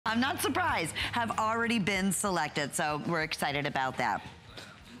I'm not surprised, have already been selected. So we're excited about that.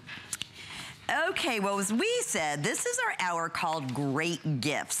 Okay, well, as we said, this is our hour called Great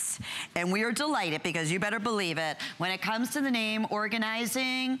Gifts. And we are delighted because you better believe it, when it comes to the name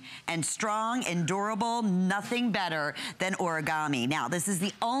organizing and strong and durable, nothing better than Origami. Now, this is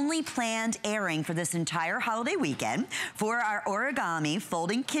the only planned airing for this entire holiday weekend for our Origami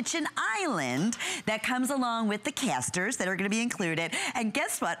folding kitchen island that comes along with the casters that are gonna be included. And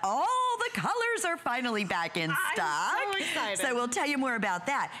guess what? All the colors are finally back in stock. I'm so excited. So we'll tell you more about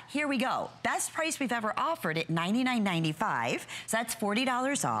that. Here we go. Best price we've ever offered at $99.95. So that's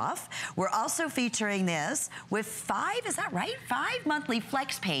 $40 off. We're also featuring this with 5, is that right? 5 monthly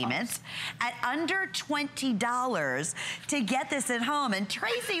flex payments at under $20 to get this at home. And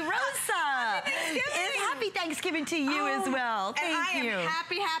Tracy Rosa, happy Thanksgiving to you as well. Thank you. And I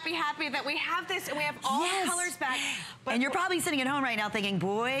am happy that we have this and we have all the colors back. But and you're probably sitting at home right now thinking,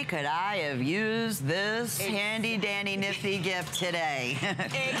 boy, could I have used this handy dandy nifty gift today.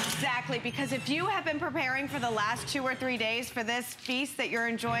 Exactly, because if you have been preparing for the last 2 or 3 days for this feast that you're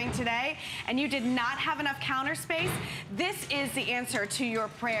enjoying today, and you did not have enough counter space, this is the answer to your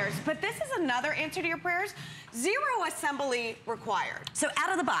prayers. But this is another answer to your prayers. 0 assembly required. So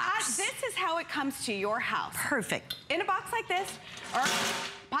out of the box. This is how it comes to your house. Perfect. In a box like this, or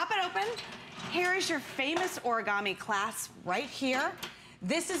pop it open. Here is your famous origami clasp right here.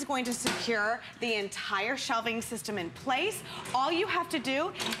 This is going to secure the entire shelving system in place. All you have to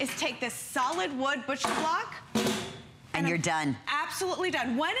do is take this solid wood butcher block, and you're done. Absolutely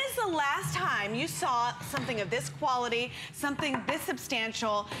done. When is the last time you saw something of this quality, something this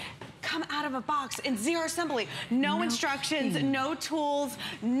substantial, come out of a box in 0 assembly? No instructions, no tools,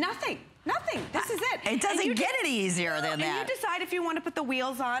 nothing. Nothing. This is it. It doesn't get any easier than that. And you decide if you want to put the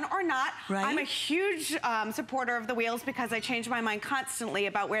wheels on or not. Right. I'm a huge supporter of the wheels because I change my mind constantly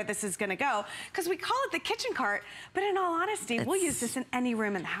about where this is going to go. Because we call it the kitchen cart, but in all honesty, we'll use this in any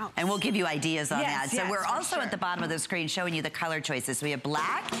room in the house. And we'll give you ideas on that. So yes, we're also at the bottom of the screen showing you the color choices. So we have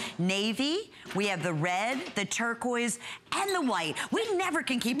black, navy, we have the red, the turquoise, and the white. We never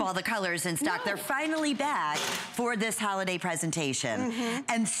can keep all the colors in stock. No. They're finally back for this holiday presentation.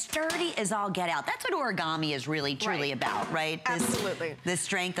 And sturdy is all get out. That's what Origami is really, truly about, right? Absolutely. The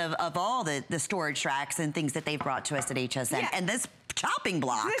strength of all the storage racks and things that they've brought to us at HSN. And this chopping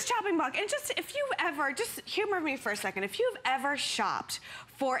block. This chopping block. And just, if you ever, just humor me for a second, if you've ever shopped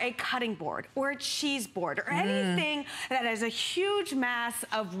for a cutting board or a cheese board or anything that has a huge mass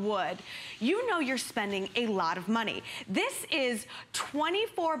of wood, you know you're spending a lot of money. This is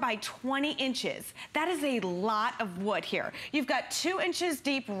 24 by 20 inches. That is a lot of wood here. You've got 2 inches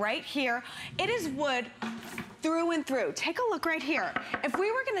deep right here. It is wood through and through. Take a look right here. If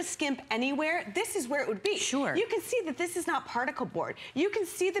we were gonna skimp anywhere, this is where it would be. Sure. You can see that this is not particle board. You can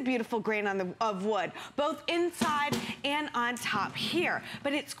see the beautiful grain of wood, both inside and on top here,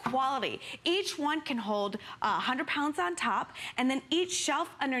 but it's quality. Each one can hold 100 pounds on top, and then each shelf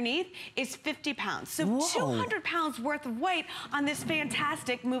underneath is 50 pounds. So 200 pounds worth of weight on this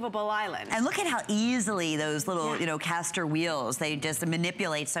fantastic movable island. And look at how easily those little, you know, caster wheels, they just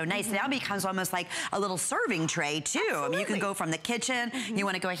manipulate so nice. Now it becomes almost like a little serving tray too. Absolutely. I mean, you can go from the kitchen, you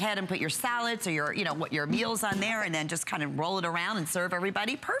want to go ahead and put your salads or your, you know, your meals on there and then just kind of roll it around and serve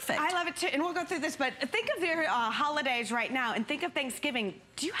everybody. Perfect. I love it too, and we'll go through this, but think of your holidays right now and think of Thanksgiving.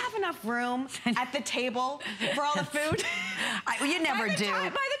 Do you have enough room at the table for all the food? You never do. By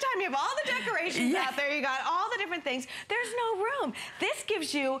the time you have all the decorations out there, you got all the different things, there's no room. This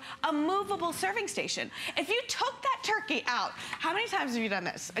gives you a movable serving station. If you took that turkey out, how many times have you done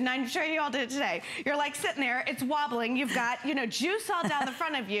this? And I'm sure you all did it today. You're like sitting there, it's wobbling, you've got, you know, juice all down the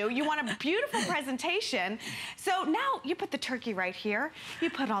front of you, you want a beautiful presentation. So now you put the turkey right here, you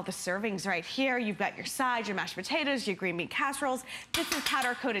put all the servings right here, you've got your sides, your mashed potatoes, your green bean casseroles. This is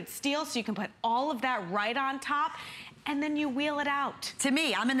powder-coated steel, so you can put all of that right on top. And then you wheel it out. To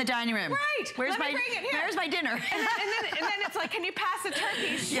me, I'm in the dining room. Right. Where's my dinner? And then it's like, can you pass the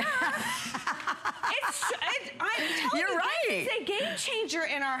turkey? Sure. I'm telling You're you, right. it's a game changer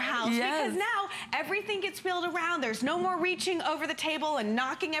in our house because now everything gets wheeled around. There's no more reaching over the table and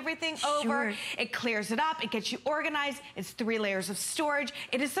knocking everything over. It clears it up. It gets you organized. It's 3 layers of storage.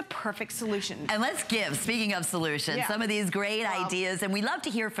 It is the perfect solution. And let's give, speaking of solutions, some of these great ideas. And we love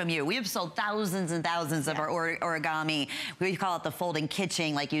to hear from you. We have sold thousands and thousands of our origami. We call it the folding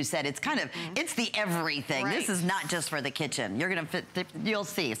kitchen, like you said. It's kind of, it's the everything. This is not just for the kitchen. You're gonna fit, you'll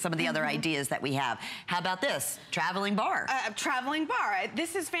see some of the other ideas that we have. How about this? Traveling bar. traveling bar.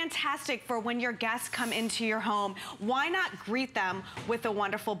 This is fantastic for when your guests come into your home. Why not greet them with a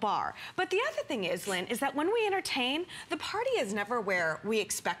wonderful bar? But the other thing is, Lynn, is that when we entertain, the party is never where we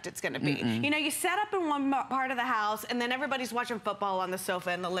expect it's going to be. You know, you set up in one part of the house, and then everybody's watching football on the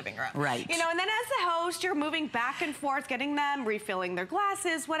sofa in the living room. Right. You know, and then as the host, you're moving back and forth, getting them, refilling their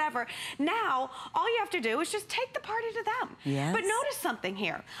glasses, whatever. Now, all you have to do is just take the party to them. Yes. But notice something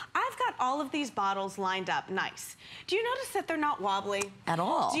here. I've got all of these bottles lined up nice. Do you notice that they're not wobbly? At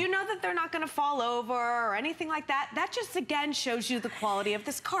all. Do you know that they're not going to fall over or anything like that? That just, again, shows you the quality of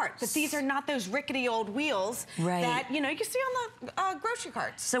this cart. That these are not those rickety old wheels that, you know, you can see on the grocery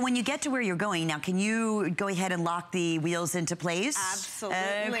carts. So when you get to where you're going, now can you go ahead and lock the wheels into place?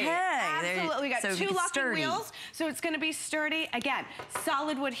 Absolutely. Okay. Absolutely. We got so two locking sturdy. wheels, so it's going to be sturdy. Again,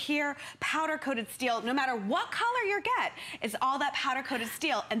 solid wood here, powder coated steel. No matter what color you get, it's all that powder coated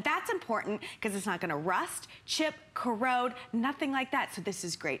steel. And that's important because it's not going to rust, chip, corrode, nothing like that. So this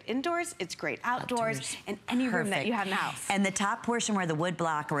is great indoors, it's great outdoors, in any room that you have in the house. And the top portion where the wood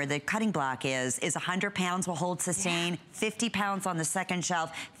block or the cutting block is 100 pounds will hold sustain, 50 pounds on the second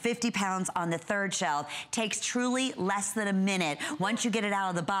shelf, 50 pounds on the third shelf. Takes truly less than a minute once you get it out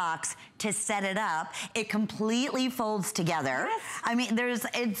of the box to set it up. It completely folds together. Yes. I mean,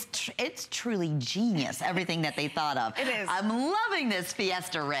 it's truly genius, everything that they thought of. It is. I'm loving this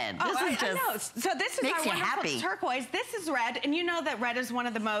Fiesta red. Oh, this is just, I know. So this is makes our you wonderful happy. turquoise. This is red, and you know that red is one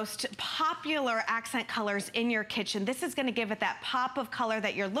of the most popular accent colors in your kitchen. This is going to give it that pop of color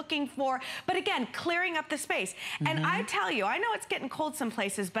that you're looking for, but again, clearing up the space. And I tell you, I know it's getting cold some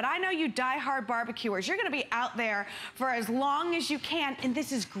places, but I know you die-hard barbecuers, you're going to be out there for as long as you can, and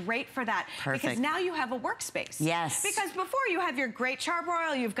this is great for that. Perfect. Because now you have a workspace. Yes. Because before you have your great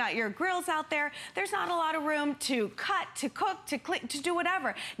charbroil, you've got your grills out there, there's not a lot of room to cut, to cook, to clean, to do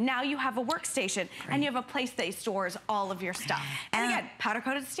whatever. Now you have a workstation, and you have a place that stores all of your stuff. And again,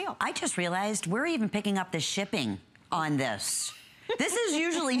 powder-coated steel. I just realized we're even picking up the shipping on this. This is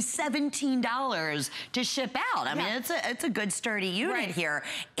usually $17 to ship out. I mean, it's a good sturdy unit here.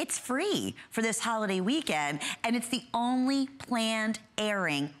 It's free for this holiday weekend, and it's the only planned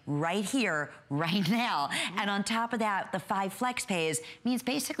airing right here, right now. And on top of that, the 5 flex pays means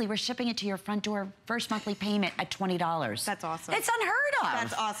basically we're shipping it to your front door, first monthly payment at $20. That's awesome. It's unheard of.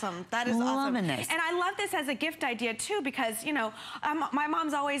 That's awesome. That is awesome. Loving this. And I love this as a gift idea too, because, you know, my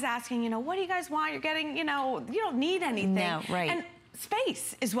mom's always asking, you know, what do you guys want? You're getting, you know, you don't need anything. No, right. And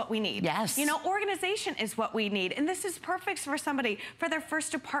space is what we need. Yes. You know, organization is what we need. And this is perfect for somebody, for their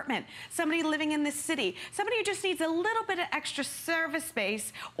first apartment, somebody living in the city, somebody who just needs a little bit of extra service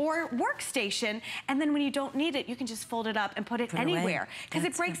space or workstation. And then when you don't need it, you can just fold it up and put it anywhere. Because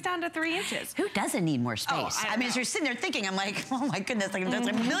it breaks down to 3 inches. Who doesn't need more space? I mean, as you're sitting there thinking, I'm like, oh my goodness, like, there's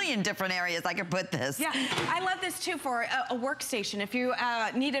a million different areas I could put this. Yeah, I love this too for a workstation. If you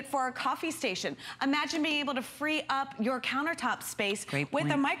need it for a coffee station, imagine being able to free up your countertop space with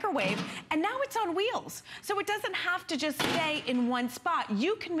a microwave, and now it's on wheels. So it doesn't have to just stay in one spot.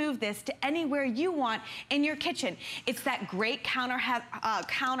 You can move this to anywhere you want in your kitchen. It's that great counter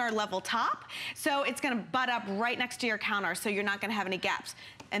level top, so it's gonna butt up right next to your counter, so you're not gonna have any gaps.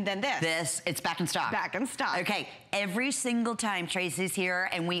 And then it's back in stock. Back in stock. Okay, every single time Tracy's here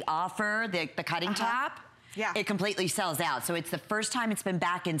and we offer the cutting top, it completely sells out. So it's the first time it's been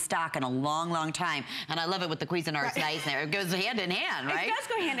back in stock in a long, long time. And I love it with the Cuisinart's nice there. It goes hand in hand, right? It does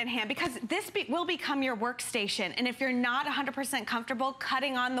go hand in hand because this will become your workstation. And if you're not 100% comfortable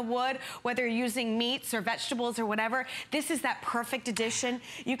cutting on the wood, whether you're using meats or vegetables or whatever, this is that perfect addition.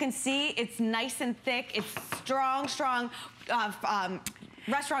 You can see it's nice and thick. It's strong,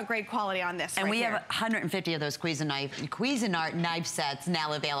 restaurant grade quality on this. And we have 150 of those Cuisinart knife sets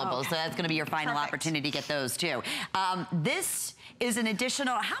now available. So that's going to be your final opportunity to get those too. This is an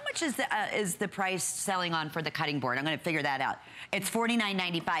additional, how much is the price selling on for the cutting board? I'm going to figure that out. It's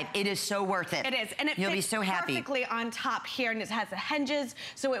 $49.95. It is so worth it. It is, and you'll be so happy. Perfectly on top here, and it has the hinges,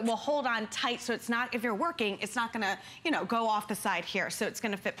 so it will hold on tight. So it's not, if you're working, it's not going to, you know, go off the side here. So it's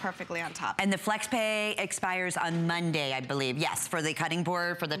going to fit perfectly on top. And the flex pay expires on Monday, I believe. Yes, for the cutting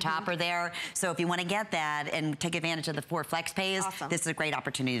board, for the topper there. So if you want to get that and take advantage of the 4 flex pays, this is a great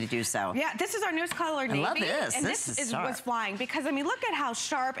opportunity to do so. Yeah, this is our newest color, navy. I love this. And this is what's flying because I mean, look at how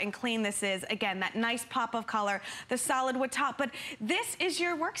sharp and clean this is. Again, that nice pop of color, the solid wood top. But this is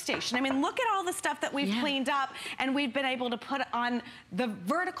your workstation. I mean, look at all the stuff that we've cleaned up and we've been able to put on the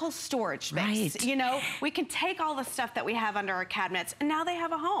vertical storage space. You know, we can take all the stuff that we have under our cabinets and now they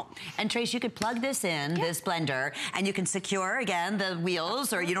have a home. And Trace, you could plug this in, this blender, and you can secure, again, the wheel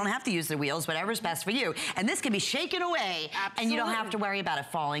wheels, or you don't have to use the wheels, whatever's best for you. And this can be shaken away, Absolutely. and you don't have to worry about it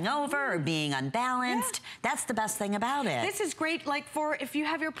falling over or being unbalanced. Yeah. That's the best thing about it. This is great, like for if you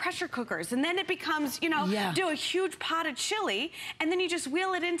have your pressure cookers, and then it becomes, you know, do a huge pot of chili, and then you just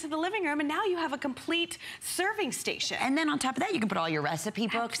wheel it into the living room, and now you have a complete serving station. And then on top of that, you can put all your recipe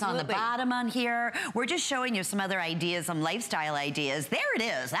books on the bottom on here. We're just showing you some other ideas, some lifestyle ideas. There it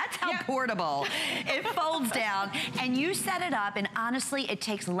is. That's how portable. It folds down, and you set it up, and honestly, it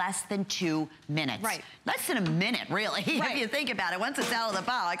takes less than 2 minutes. Right. Less than a minute, really, if you think about it. Once it's out of the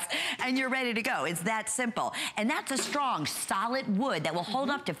box, and you're ready to go. It's that simple. And that's a strong, solid wood that will hold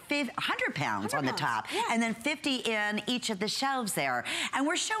up to 100 pounds on the top, and then 50 in each of the shelves there. And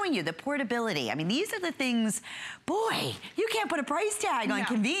we're showing you the portability. I mean, these are the things, boy, you can't put a price tag on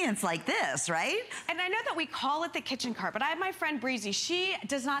convenience like this, right? And I know that we call it the kitchen cart, but I have my friend Breezy. She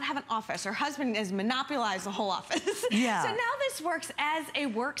does not have an office. Her husband has monopolized the whole office. Yeah. So now this works as a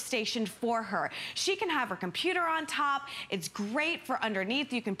workstation for her. She can have her computer on top. It's great for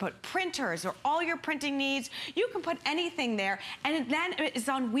underneath. You can put printers or all your printing needs. You can put anything there, and then it's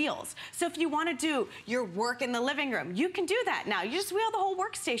on wheels. So if you want to do your work in the living room, you can do that now. You just wheel the whole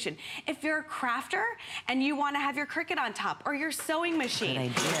workstation. If you're a crafter and you want to have your Cricut on top or your sewing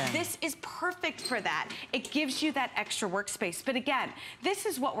machine, this is perfect for that. It gives you that extra workspace. But again, this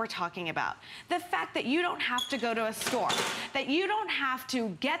is what we're talking about. The fact that you don't have to go to a store, that you don't have to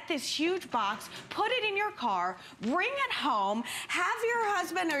get this huge box, put it in your car, bring it home, have your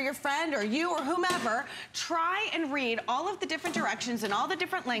husband or your friend or you or whomever try and read all of the different directions in all the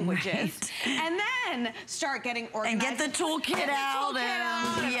different languages, and then start getting organized. And get the toolkit out.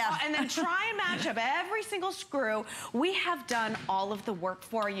 And then try and match up every single screw. We have done all of the work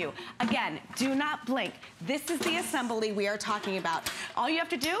for you. Again, do not blink. This is the assembly we are talking about. All you have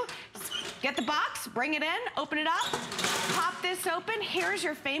to do is get the box, bring it in, open it up, pop this open. Here's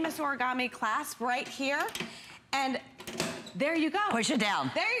your famous origami clasp right here. And there you go. Push it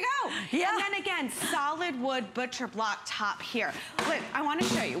down. There you go. Yeah. And then again, solid wood butcher block top here. Look, I want to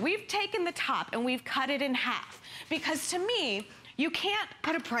show you. We've taken the top and we've cut it in half, because to me, you can't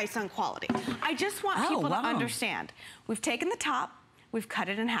put a price on quality. I just want people to understand. We've taken the top, we've cut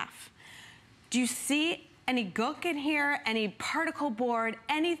it in half. Do you see any gook in here, any particle board,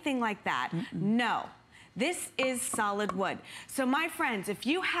 anything like that? No. This is solid wood. So my friends, if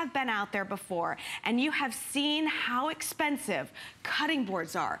you have been out there before and you have seen how expensive cutting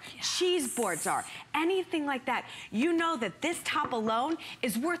boards are, cheese boards are, anything like that, you know that this top alone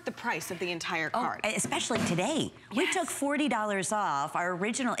is worth the price of the entire cart. Especially today. We took $40 off our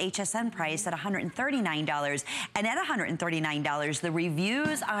original HSN price at $139. And at $139, the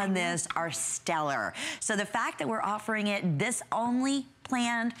reviews on this are stellar. So the fact that we're offering it this only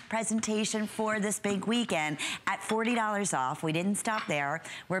planned presentation for this big weekend at $40 off. We didn't stop there.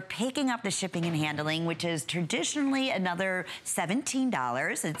 We're picking up the shipping and handling, which is traditionally another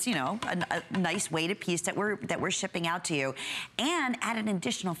 $17. It's, you know, a nice weighted piece that we're shipping out to you, and add an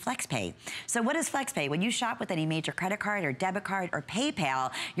additional flex pay. So what is flex pay? When you shop with any major credit card or debit card or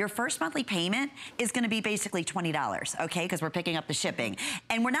PayPal, your first monthly payment is going to be basically $20, okay? Because we're picking up the shipping,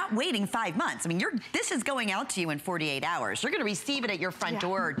 and we're not waiting 5 months. I mean, this is going out to you in 48 hours. You're going to receive it at your front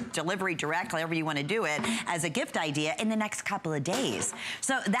door, or delivery direct, however you want to do it, as a gift idea in the next couple of days.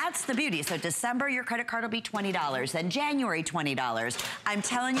 So that's the beauty. So December, your credit card will be $20, then January, $20. I'm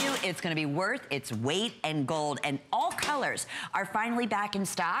telling you, it's going to be worth its weight in gold, and all colors are finally back in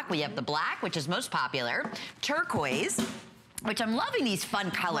stock. We have the black, which is most popular, turquoise, which I'm loving these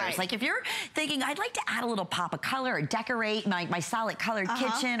fun colors. Like if you're thinking, I'd like to add a little pop of color or decorate my solid colored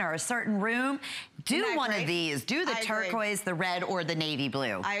kitchen or a certain room, do one of these. Do the turquoise, the red, or the navy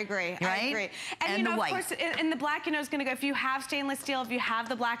blue. I agree. Right? I agree. And you know, the white. Of course, in the black, you know, it's going to go. If you have stainless steel, if you have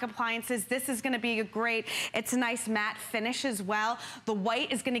the black appliances, this is going to be great. It's a nice matte finish as well. The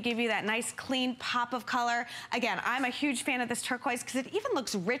white is going to give you that nice clean pop of color. Again, I'm a huge fan of this turquoise because it even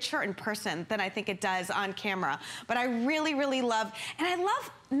looks richer in person than I think it does on camera. But I really, really love, and I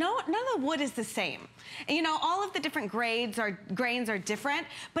love, none of the wood is the same. And, you know, all of the different grains are different,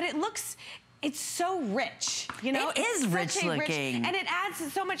 but it looks, it's so rich, you know? It is rich looking. And it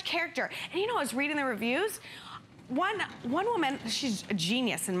adds so much character. And you know, I was reading the reviews. One woman, she's a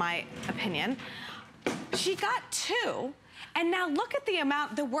genius in my opinion. She got 2, And now look at the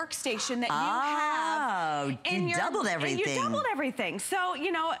amount, the workstation that you have. You doubled everything. You doubled everything. So,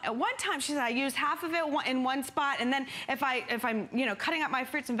 you know, at one time she said I use half of it in one spot, and then if I'm, you know, cutting up my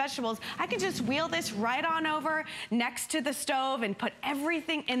fruits and vegetables, I can just wheel this right on over next to the stove and put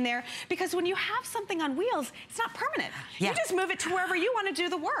everything in there. Because when you have something on wheels, it's not permanent. Yeah. You just move it to wherever you want to do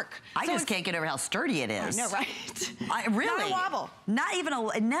the work. I just can't get over how sturdy it is. I know, right? Really? Not a wobble. Not even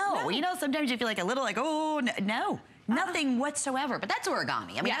a, no. You know, sometimes you feel like a little like, oh, no. Nothing whatsoever, but that's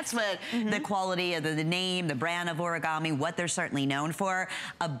Origami. I mean, that's what the quality of the name, the brand of Origami, what they're certainly known for.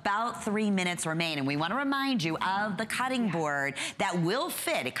 About 3 minutes remain, and we want to remind you of the cutting board that will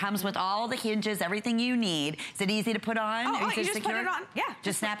fit. It comes with all the hinges, everything you need. Is it easy to put on? Oh, you just put it on. Yeah.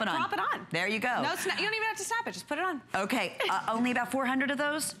 Just snap it on. Drop it on. There you go. No, you don't even have to snap it. Just put it on. Okay, only about 400 of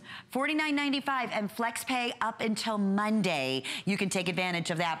those. $49.95 and flex pay up until Monday. You can take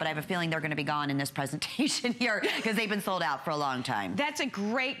advantage of that, but I have a feeling they're going to be gone in this presentation here because they've been sold out for a long time. That's a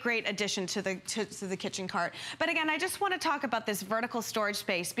great addition to the kitchen cart. But again, I just want to talk about this vertical storage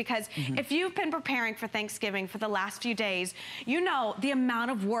space because if you've been preparing for Thanksgiving for the last few days, you know the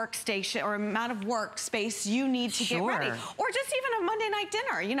amount of workstation or amount of workspace you need to get ready. Or just even a Monday night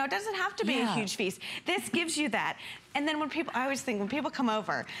dinner. You know, it doesn't have to be a huge feast. This gives you that. And then when people, I always think when people come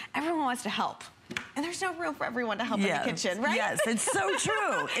over, everyone wants to help. And there's no room for everyone to help in the kitchen, right? Yes, it's so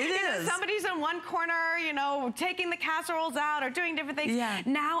true. It is. Somebody's in one corner, you know, taking the casseroles out or doing different things. Yeah.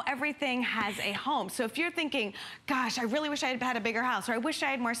 Now everything has a home. So if you're thinking, gosh, I really wish I had a bigger house, or I wish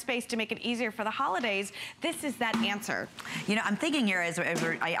I had more space to make it easier for the holidays, this is that answer. You know, I'm thinking here as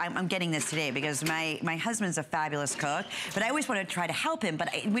I'm getting this today because my husband's a fabulous cook, but I always want to try to help him, but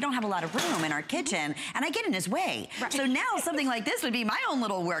we don't have a lot of room in our kitchen, and I get in his way. Right. So now something like this would be my own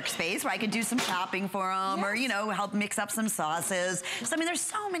little workspace where I could do some shopping for him, or, you know, help mix up some sauces. So, I mean, there's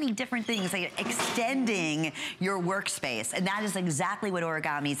so many different things, like extending your workspace, and that is exactly what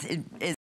Origami is